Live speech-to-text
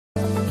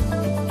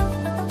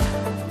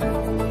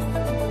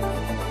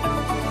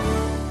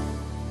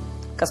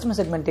customer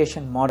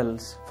segmentation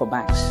models for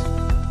banks.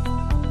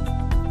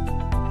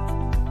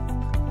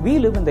 We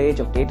live in the age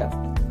of data.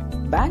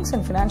 Banks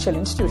and financial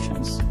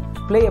institutions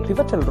play a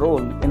pivotal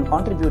role in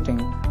contributing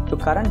to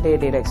current day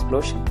data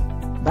explosion.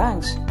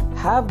 Banks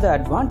have the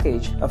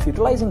advantage of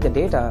utilizing the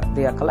data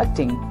they are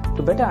collecting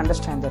to better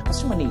understand their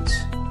customer needs.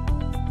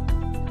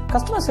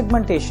 Customer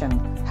segmentation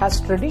has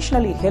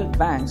traditionally helped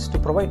banks to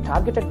provide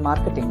targeted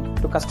marketing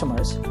to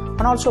customers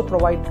and also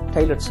provide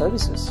tailored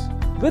services.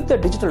 With the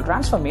digital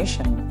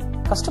transformation,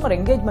 customer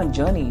engagement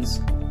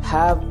journeys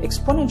have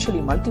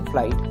exponentially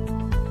multiplied,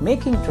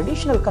 making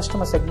traditional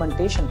customer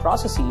segmentation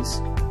processes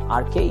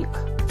archaic.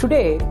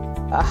 Today,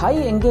 a high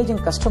engaging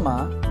customer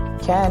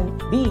can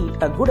be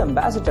a good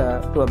ambassador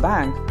to a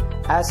bank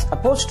as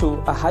opposed to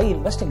a high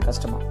investing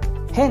customer.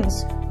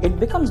 Hence, it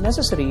becomes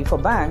necessary for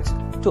banks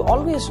to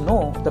always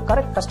know the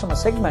correct customer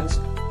segments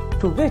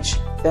to which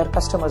their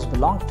customers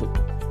belong to.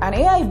 An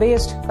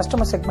AI-based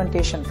customer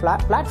segmentation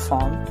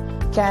platform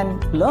can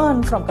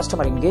learn from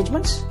customer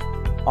engagements,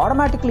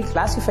 automatically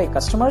classify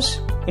customers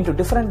into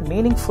different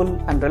meaningful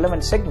and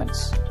relevant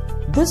segments.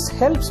 This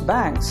helps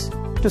banks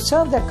to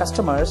serve their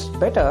customers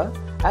better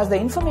as the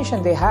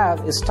information they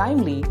have is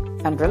timely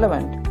and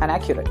relevant and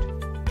accurate.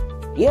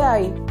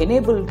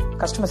 AI-enabled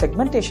customer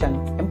segmentation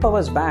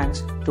empowers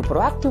banks to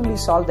proactively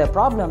solve their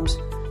problems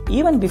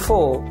even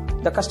before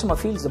the customer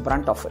feels the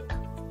brunt of it.